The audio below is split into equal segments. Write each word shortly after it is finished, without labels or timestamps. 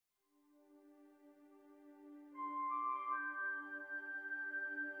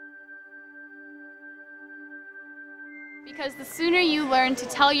Because the sooner you learn to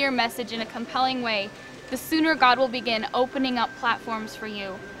tell your message in a compelling way, the sooner God will begin opening up platforms for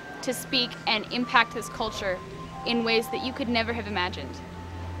you to speak and impact this culture in ways that you could never have imagined.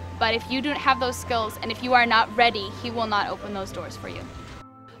 But if you don't have those skills and if you are not ready, He will not open those doors for you.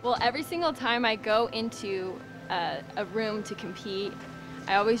 Well, every single time I go into a room to compete,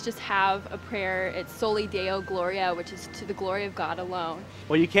 I always just have a prayer. It's SOLI DEO GLORIA, which is to the glory of God alone.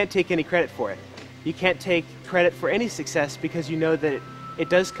 Well, you can't take any credit for it. You can't take credit for any success because you know that it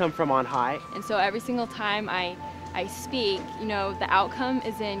does come from on high. And so every single time I speak, you know, the outcome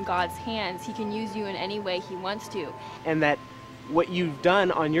is in God's hands. He can use you in any way He wants to. And that what you've done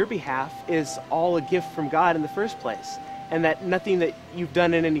on your behalf is all a gift from God in the first place. And that nothing that you've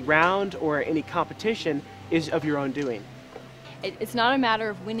done in any round or any competition is of your own doing. It's not a matter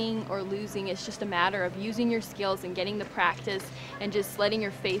of winning or losing, it's just a matter of using your skills and getting the practice and just letting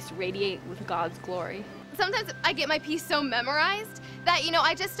your face radiate with God's glory. Sometimes I get my piece so memorized that, you know,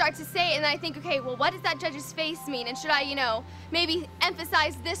 I just start to say it and then I think, okay, well, what does that judge's face mean? And should I, you know, maybe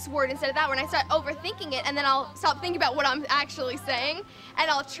emphasize this word instead of that word? And I start overthinking it and then I'll stop thinking about what I'm actually saying and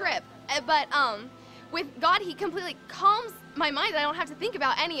I'll trip. But with God, He completely calms my mind. I don't have to think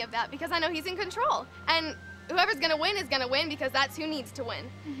about any of that because I know He's in control. And whoever's going to win is going to win because that's who needs to win.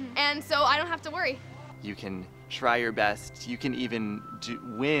 And so I don't have to worry. You can try your best. You can even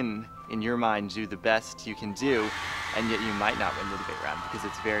win in your mind, do the best you can do, and yet you might not win the debate round because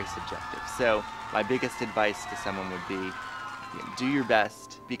it's very subjective. So my biggest advice to someone would be, do your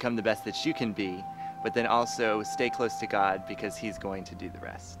best, become the best that you can be, but then also stay close to God because He's going to do the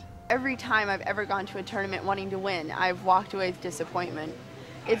rest. Every time I've ever gone to a tournament wanting to win, I've walked away with disappointment.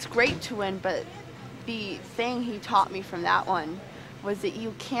 It's great to win, but the thing He taught me from that one was that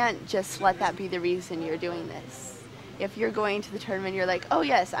you can't just let that be the reason you're doing this. If you're going to the tournament, you're like, oh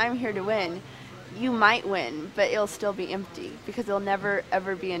yes, I'm here to win. You might win, but it'll still be empty because it'll never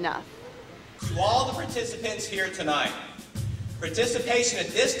ever be enough. To all the participants here tonight, participation at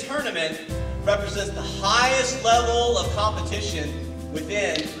this tournament represents the highest level of competition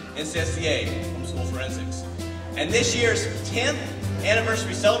within NCFCA, Homeschool Forensics. And this year's 10th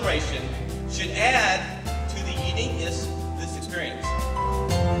anniversary celebration should add to the uniqueness of this experience.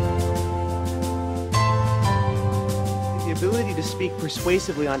 The ability to speak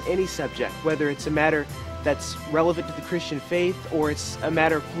persuasively on any subject, whether it's a matter that's relevant to the Christian faith or it's a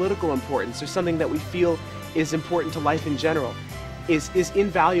matter of political importance or something that we feel is important to life in general, is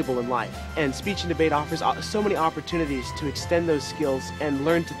invaluable in life. And speech and debate offers so many opportunities to extend those skills and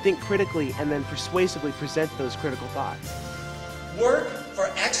learn to think critically and then persuasively present those critical thoughts. Work for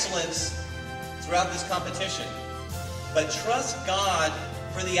excellence throughout this competition, but trust God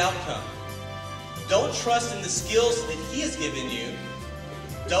for the outcome. Don't trust in the skills that He has given you.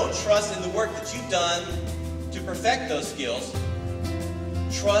 Don't trust in the work that you've done to perfect those skills.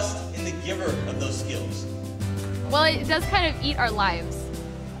 Trust in the giver of those skills. Well, it does kind of eat our lives,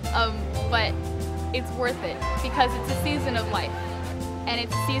 but it's worth it because it's a season of life and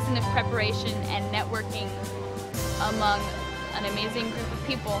it's a season of preparation and networking among an amazing group of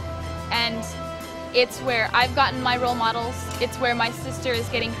people. And it's where I've gotten my role models. It's where my sister is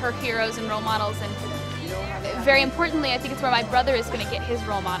getting her heroes and role models. And very importantly, I think it's where my brother is going to get his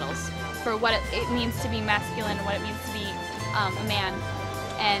role models for what it means to be masculine and what it means to be a man.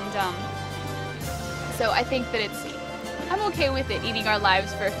 And so I think that I'm okay with it eating our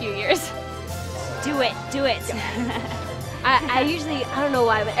lives for a few years. Do it, do it. I usually, I don't know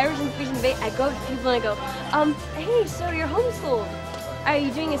why, but ever since speech and debate, I go to people and I go, hey, so you're homeschooled. Are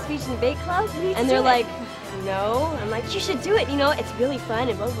you doing a speech and debate club? And they're like, no. I'm like, you should do it, you know, it's really fun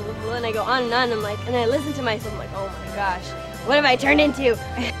and blah, blah, blah, blah. And I go on and on, and I listen to myself, I'm like, oh my gosh, what have I turned into?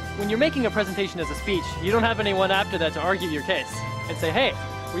 When you're making a presentation as a speech, you don't have anyone after that to argue your case and say, hey,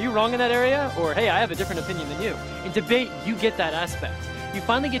 were you wrong in that area? Or, hey, I have a different opinion than you. In debate, you get that aspect. You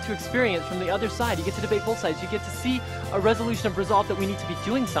finally get to experience from the other side. You get to debate both sides. You get to see a resolution of resolve that we need to be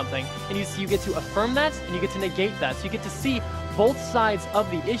doing something. And you get to affirm that, and you get to negate that. So you get to see both sides of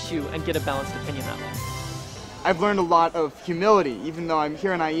the issue and get a balanced opinion that way. I've learned a lot of humility. Even though I'm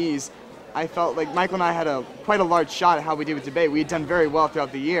here in IEs, I felt like Michael and I had quite a large shot at how we did with debate. We had done very well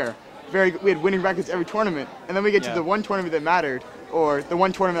throughout the year. We had winning records every tournament. And then we get to the one tournament that mattered, or the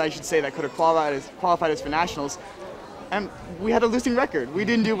one tournament I should say that could have qualified us for nationals. And we had a losing record. We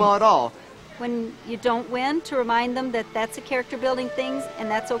didn't do well at all. When you don't win, to remind them that that's a character building thing and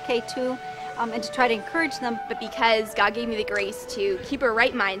that's okay too, and to try to encourage them. But because God gave me the grace to keep a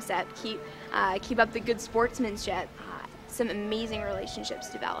right mindset, keep up the good sportsmanship, some amazing relationships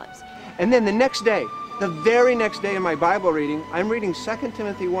developed. And then the next day, the very next day in my Bible reading, I'm reading 2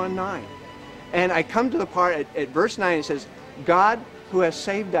 Timothy 1:9. And I come to the part at verse 9, it says, God who has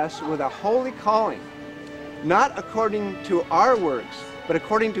saved us with a holy calling, not according to our works, but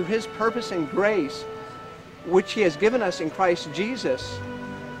according to his purpose and grace, which he has given us in Christ Jesus,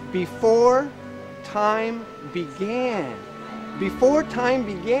 before time began. Before time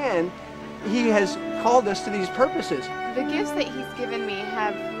began, he has called us to these purposes. The gifts that he's given me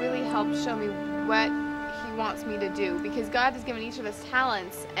have really helped show me what he wants me to do, because God has given each of us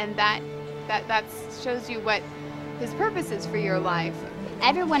talents, and that shows you what his purpose is for your life.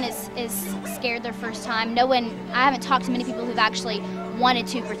 Everyone is scared their first time. I haven't talked to many people who've actually wanted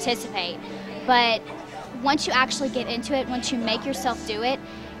to participate, but once you actually get into it, once you make yourself do it,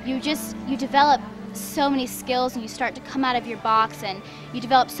 you develop so many skills, and you start to come out of your box, and you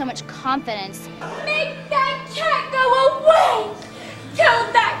develop so much confidence. Make that cat go away!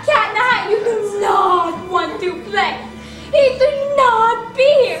 Tell that cat in the hat you do not want to play. He do not be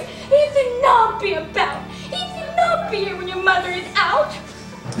here. He do not be about. He do not be here when your mother is out.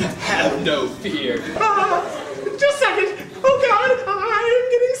 Have no fear. Just a second. Oh God, I'm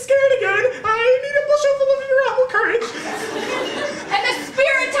getting scared again. I need a bushel full of your apple courage. And the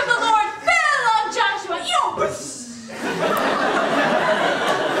Spirit of the Lord fell on Joshua.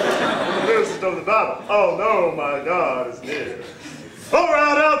 First of the battle. Oh no, my God is near. All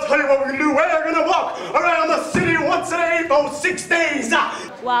right, I'll tell you what we're gonna do. We're gonna walk around the city once a day for 6 days.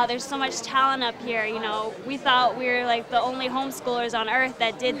 Wow, there's so much talent up here. You know, we thought we were like the only homeschoolers on earth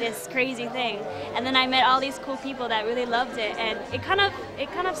that did this crazy thing, and then I met all these cool people that really loved it, and it kind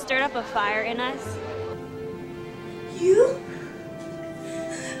of stirred up a fire in us. You?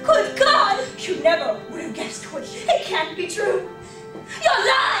 Good God! You never would have guessed it. It can't be true. You're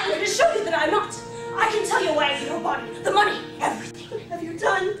lying to show you that I'm not. I can tell you why I have your body, the money, everything. What have you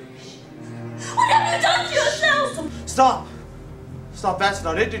done? What have you done to yourself? Stop. Stop, that's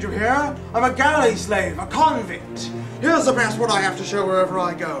not it, did you hear? I'm a galley slave, a convict. Here's the passport I have to show wherever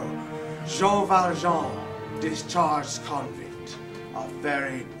I go. Jean Valjean, discharged convict. A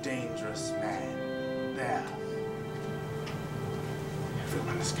very dangerous man. There.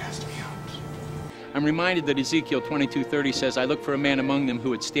 Everyone has cast me out. I'm reminded that Ezekiel 22:30 says, I looked for a man among them who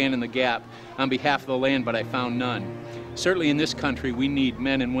would stand in the gap on behalf of the land, but I found none. Certainly in this country, we need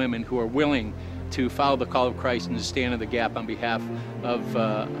men and women who are willing to follow the call of Christ and to stand in the gap on behalf of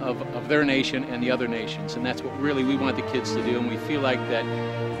their nation and the other nations. And that's what really we want the kids to do, and we feel like that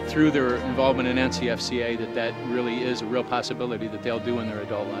through their involvement in NCFCA that really is a real possibility that they'll do in their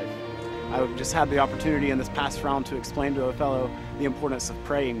adult life. I just had the opportunity in this past round to explain to a fellow the importance of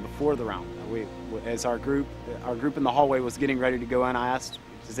praying before the round. As our group in the hallway was getting ready to go in, I asked,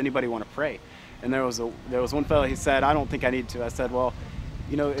 does anybody want to pray? And there was one fellow, he said, I don't think I need to. I said, well,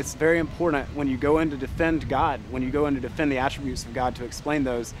 you know, it's very important when you go in to defend God, when you go in to defend the attributes of God, to explain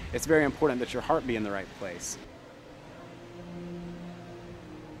those, it's very important that your heart be in the right place.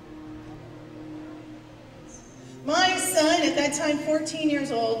 My son, at that time 14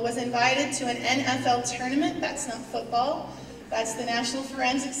 years old, was invited to an NFL tournament. That's not football. That's the National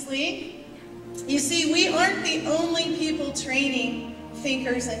Forensics League. You see, we aren't the only people training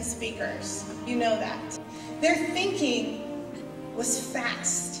thinkers and speakers. You know that. Their thinking was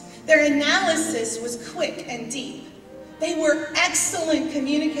fast. Their analysis was quick and deep. They were excellent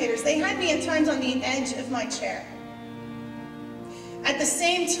communicators. They had me at times on the edge of my chair. At the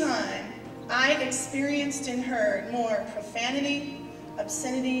same time, I experienced and heard more profanity,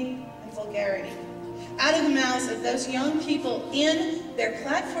 obscenity, and vulgarity out of the mouths of those young people in their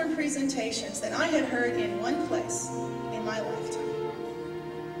platform presentations than I had heard in one place in my lifetime.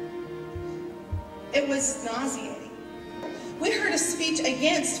 It was nauseating. We heard a speech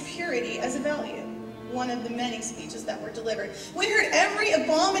against purity as a value, one of the many speeches that were delivered. We heard every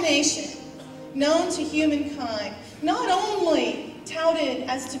abomination known to humankind, not only touted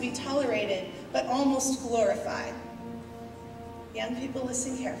as to be tolerated, but almost glorified. Young people,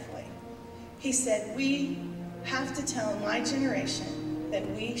 listen carefully. He said, we have to tell my generation that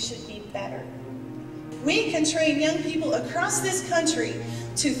we should be better. We can train young people across this country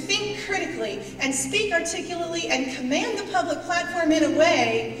to think critically and speak articulately and command the public platform in a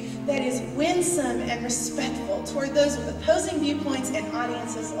way that is winsome and respectful toward those with opposing viewpoints and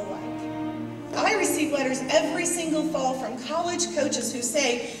audiences alike. I receive letters every single fall from college coaches who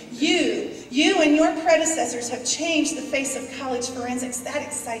say, you and your predecessors have changed the face of college forensics. That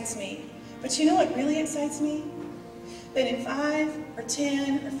excites me. But you know what really excites me? That in 5 or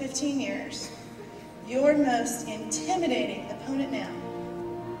 10 or 15 years, your most intimidating opponent now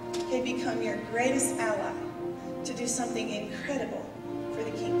can become your greatest ally to do something incredible for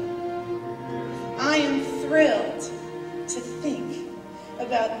the kingdom. I am thrilled to think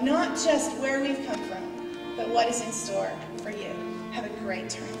about about not just where we've come from, but what is in store for you. Have a great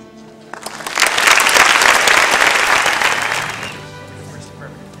term.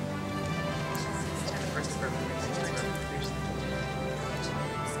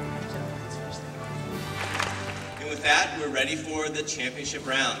 And with that, we're ready for the championship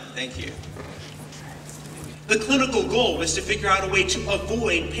round. Thank you. The clinical goal was to figure out a way to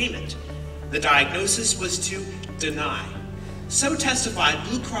avoid payment. The diagnosis was to deny. So testified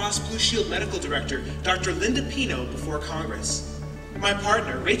Blue Cross Blue Shield Medical Director Dr. Linda Pino before Congress. My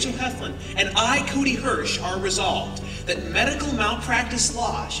partner, Rachel Heflin, and I, Cody Hirsch, are resolved that medical malpractice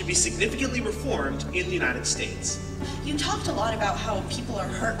law should be significantly reformed in the United States. You talked a lot about how people are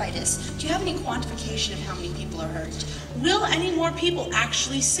hurt by this. Do you have any quantification of how many people are hurt? Will any more people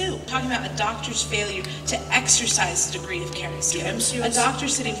actually sue? Talking about a doctor's failure to exercise the degree of care he's given. A doctor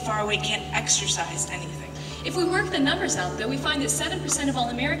sitting far away can't exercise anything. If we work the numbers out, though, we find that 7% of all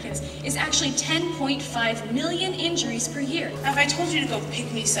Americans is actually 10.5 million injuries per year. Now, if I told you to go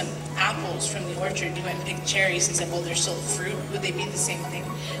pick me some apples from the orchard, and you went and picked cherries and said, well, they're still fruit, would they be the same thing?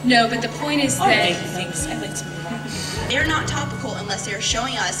 No, but the point is that... Thanks. I'd like to move on. They're not topical unless they're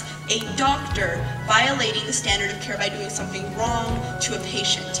showing us a doctor violating the standard of care by doing something wrong to a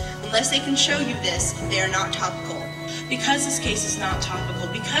patient. Unless they can show you this, they are not topical. Because this case is not topical,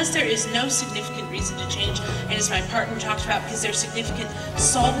 because there is no significant reason to change, and as my partner talked about, because there are significant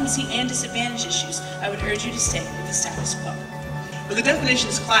solvency and disadvantage issues, I would urge you to stay with the status quo. When the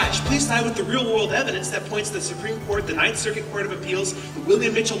definitions clash, please side with the real-world evidence that points to the Supreme Court, the Ninth Circuit Court of Appeals, the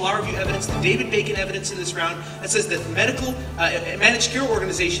William Mitchell Law Review evidence, the David Bacon evidence in this round that says that medical managed care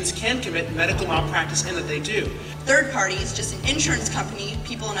organizations can commit medical malpractice and that they do. Third party is just an insurance company,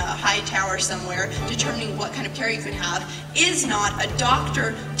 people in a high tower somewhere determining what kind of care you can have, is not a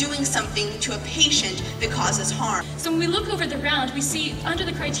doctor doing something to a patient that causes harm. So when we look over the round, we see, under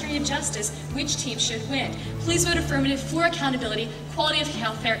the criteria of justice, which team should win. Please vote affirmative for accountability, quality of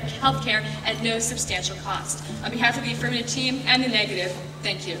health care, at no substantial cost. On behalf of the affirmative team and the negative,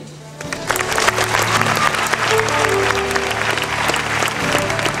 thank you.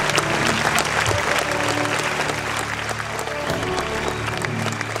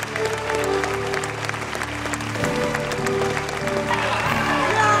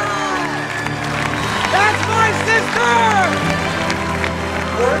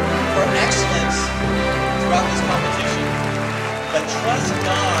 Work for excellence throughout this competition, but trust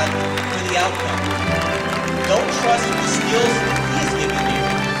God for the outcome. Don't trust in the skills He has given you.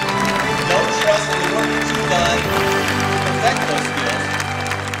 Don't trust in the work that you've done to perfect those skills.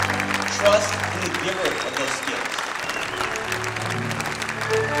 Trust in the giver of those skills.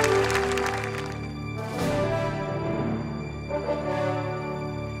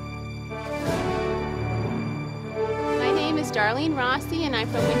 Darlene Rossi, and I'm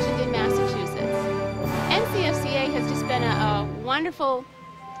from Winchendon, Massachusetts. NCFCA has just been a wonderful,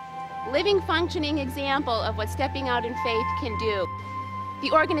 living, functioning example of what stepping out in faith can do.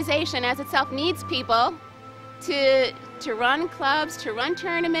 The organization as itself needs people to run clubs, to run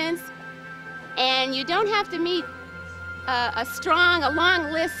tournaments, and you don't have to meet a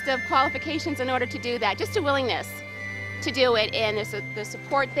long list of qualifications in order to do that, just a willingness to do it, and there's the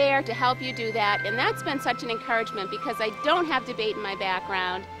support there to help you do that, and that's been such an encouragement because I don't have debate in my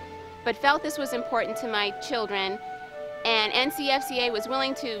background, but felt this was important to my children, and NCFCA was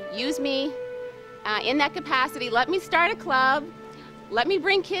willing to use me in that capacity, let me start a club, let me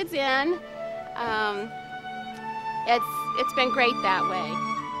bring kids in. It's been great that way.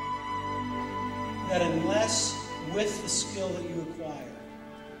 That unless with the skill that you acquire,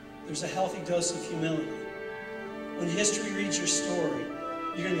 there's a healthy dose of humility. When history reads your story,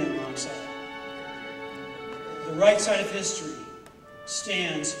 you're going to be on the wrong side. The right side of history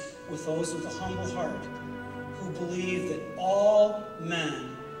stands with those with a humble heart who believe that all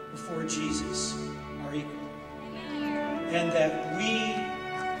men before Jesus are equal. And that we,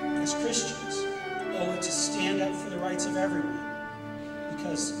 as Christians, owe it to stand up for the rights of everyone.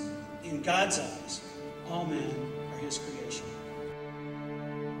 Because in God's eyes, all men are His creation.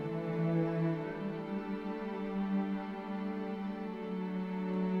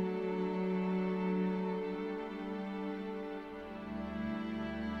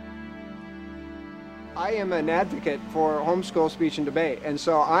 I am an advocate for homeschool speech and debate, and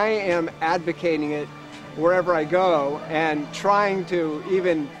so I am advocating it wherever I go and trying to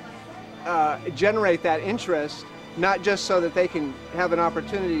even generate that interest, not just so that they can have an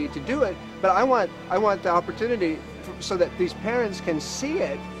opportunity to do it, but I want the opportunity so that these parents can see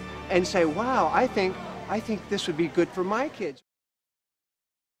it and say, wow, I think this would be good for my kids.